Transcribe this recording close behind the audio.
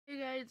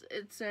guys,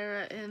 it's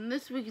Sarah, and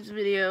this week's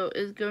video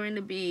is going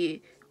to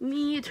be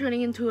me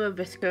turning into a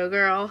Vsco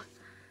girl.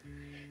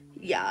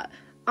 Yeah,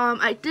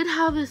 I did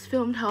have this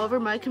filmed, however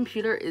my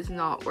computer is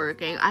not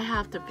working. I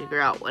have to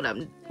figure out what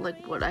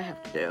I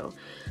have to do.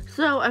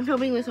 So I'm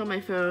filming this on my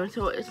phone,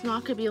 so it's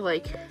not gonna be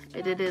like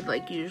edited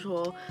like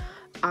usual.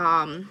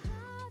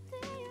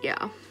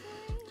 Yeah.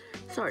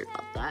 Sorry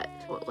about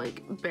that, but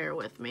like bear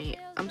with me.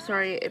 I'm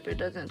sorry if it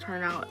doesn't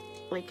turn out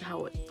like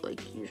how it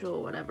like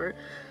usual, whatever.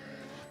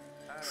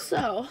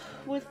 So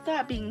with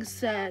that being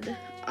said,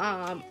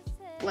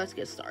 let's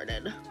get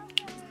started.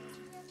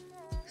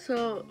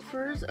 So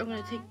first I'm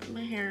gonna take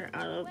my hair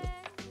out of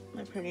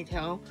my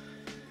ponytail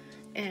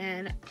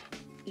and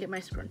get my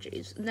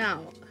scrunchies.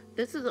 Now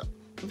this is a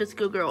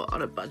Vsco girl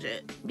on a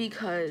budget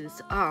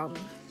because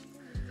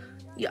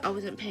yeah, I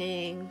wasn't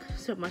paying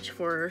so much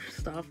for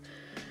stuff.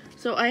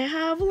 So I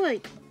have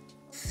like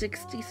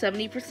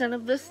 60-70%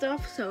 of this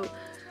stuff. So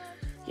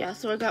yeah,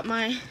 so I got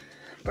my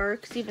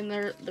Burks, even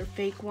they're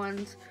fake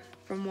ones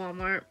from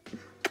Walmart.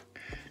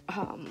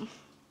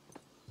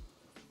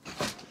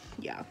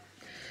 Yeah.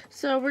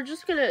 So we're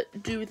just gonna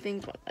do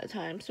things one at a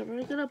time. So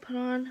we're gonna put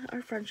on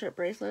our friendship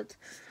bracelets.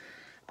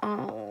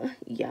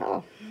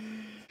 Yeah.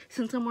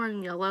 Since I'm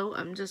wearing yellow,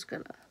 I'm just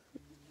gonna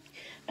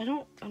I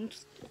don't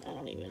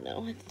even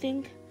know. I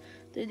think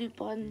they do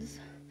buns.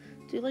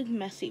 Do like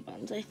messy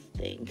buns, I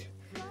think.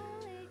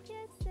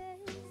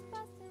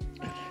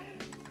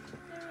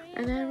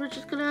 And then we're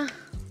just gonna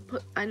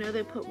put, I know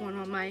they put one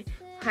on my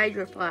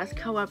Hydro Flask,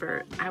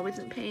 however, I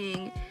wasn't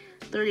paying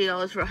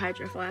 $30 for a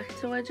Hydro Flask,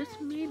 so I just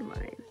made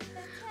mine.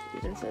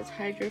 Even says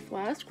Hydro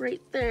Flask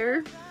right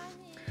there.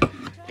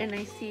 And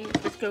I see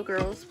Vsco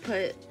girls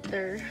put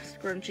their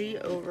scrunchie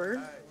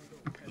over.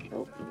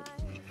 Oh,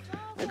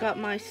 I got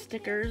my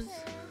stickers.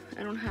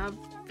 I don't have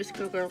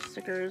Vsco girl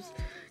stickers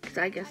because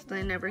I guess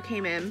they never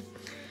came in.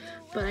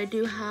 But I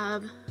do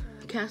have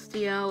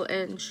Destiel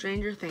and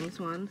Stranger Things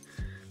one.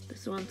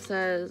 This one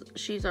says,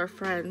 she's our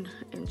friend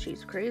and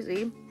she's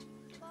crazy.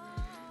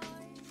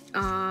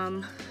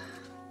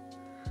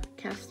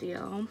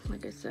 Destiel,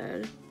 like I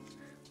said.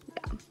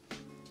 Yeah.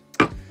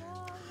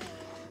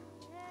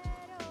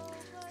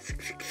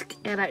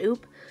 And I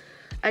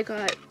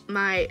got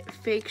my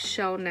fake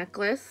shell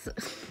necklace.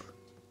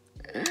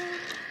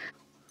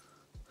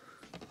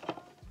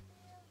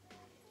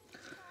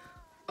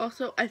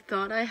 Also, I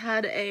thought I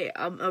had a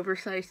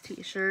oversized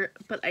t-shirt,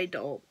 but I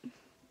don't.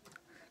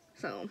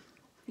 So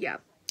yeah,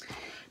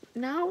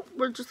 now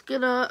we're just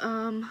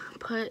gonna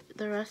put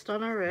the rest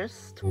on our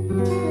wrist.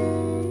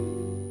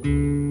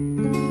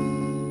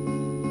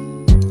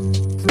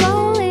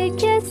 Slowly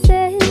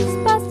kisses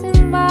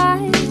passing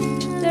by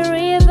the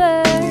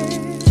river.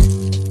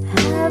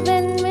 I've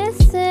been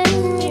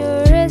missing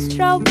your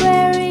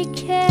strawberry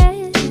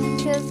kiss,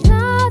 'cause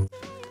not.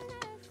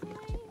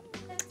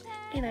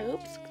 And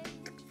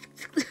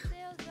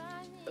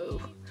oh,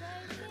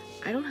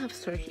 I don't have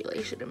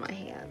circulation in my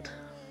hand.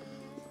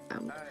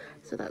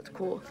 So that's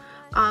cool.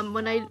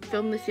 When I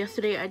filmed this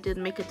yesterday, I did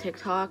make a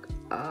TikTok.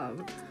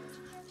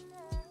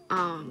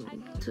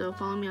 So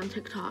follow me on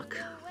TikTok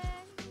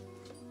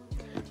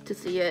to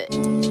see it.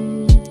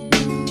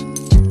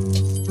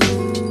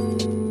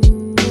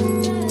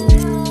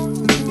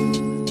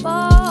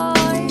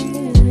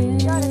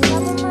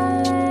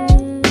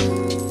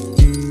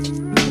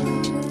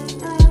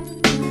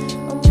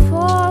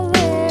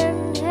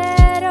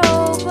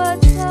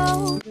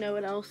 You know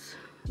what else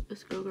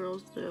Vsco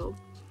girls do?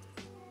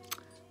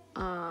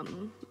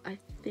 I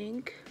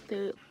think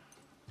they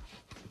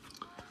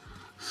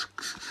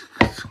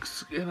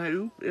and I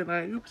oop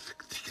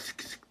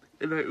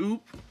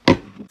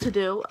to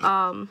do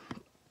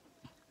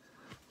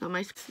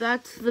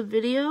that's the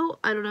video.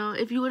 I don't know,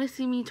 if you want to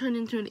see me turn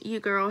into an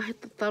e-girl,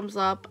 hit the thumbs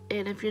up,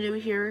 and if you're new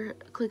here,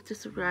 click to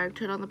subscribe,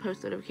 turn on the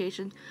post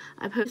notifications.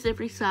 I post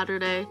every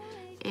Saturday,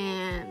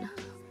 and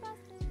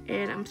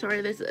I'm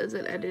sorry this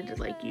isn't edited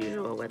like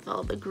usual with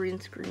all the green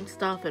screen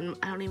stuff, and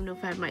I don't even know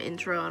if I have my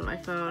intro on my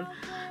phone.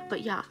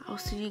 But yeah, I'll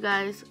see you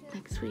guys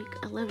next week.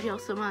 I love y'all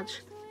so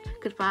much.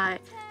 Goodbye.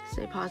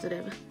 Stay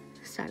positive.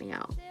 Signing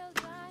out.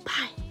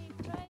 Bye.